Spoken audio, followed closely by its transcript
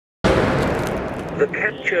The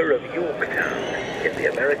capture of Yorktown in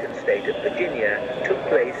the American state of Virginia took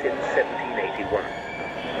place in 1781.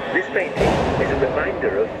 This painting is a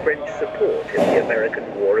reminder of French support in the American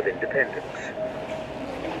War of Independence.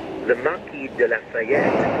 The Marquis de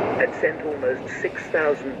Lafayette had sent almost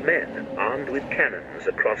 6,000 men armed with cannons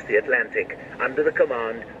across the Atlantic under the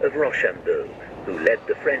command of Rochambeau, who led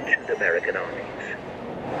the French and American armies.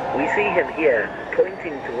 We see him here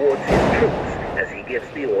pointing towards his troops as he gives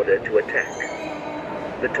the order to attack.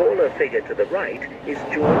 The taller figure to the right is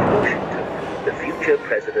George Washington, the future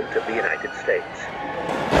President of the United States.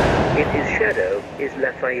 In his shadow is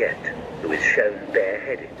Lafayette, who is shown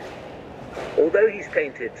bareheaded. Although he's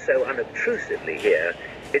painted so unobtrusively here,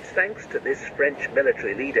 it's thanks to this French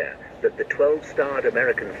military leader that the 12-starred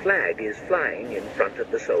American flag is flying in front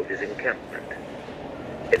of the soldiers' encampment.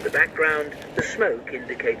 In the background, the smoke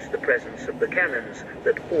indicates the presence of the cannons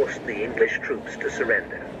that forced the English troops to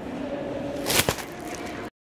surrender.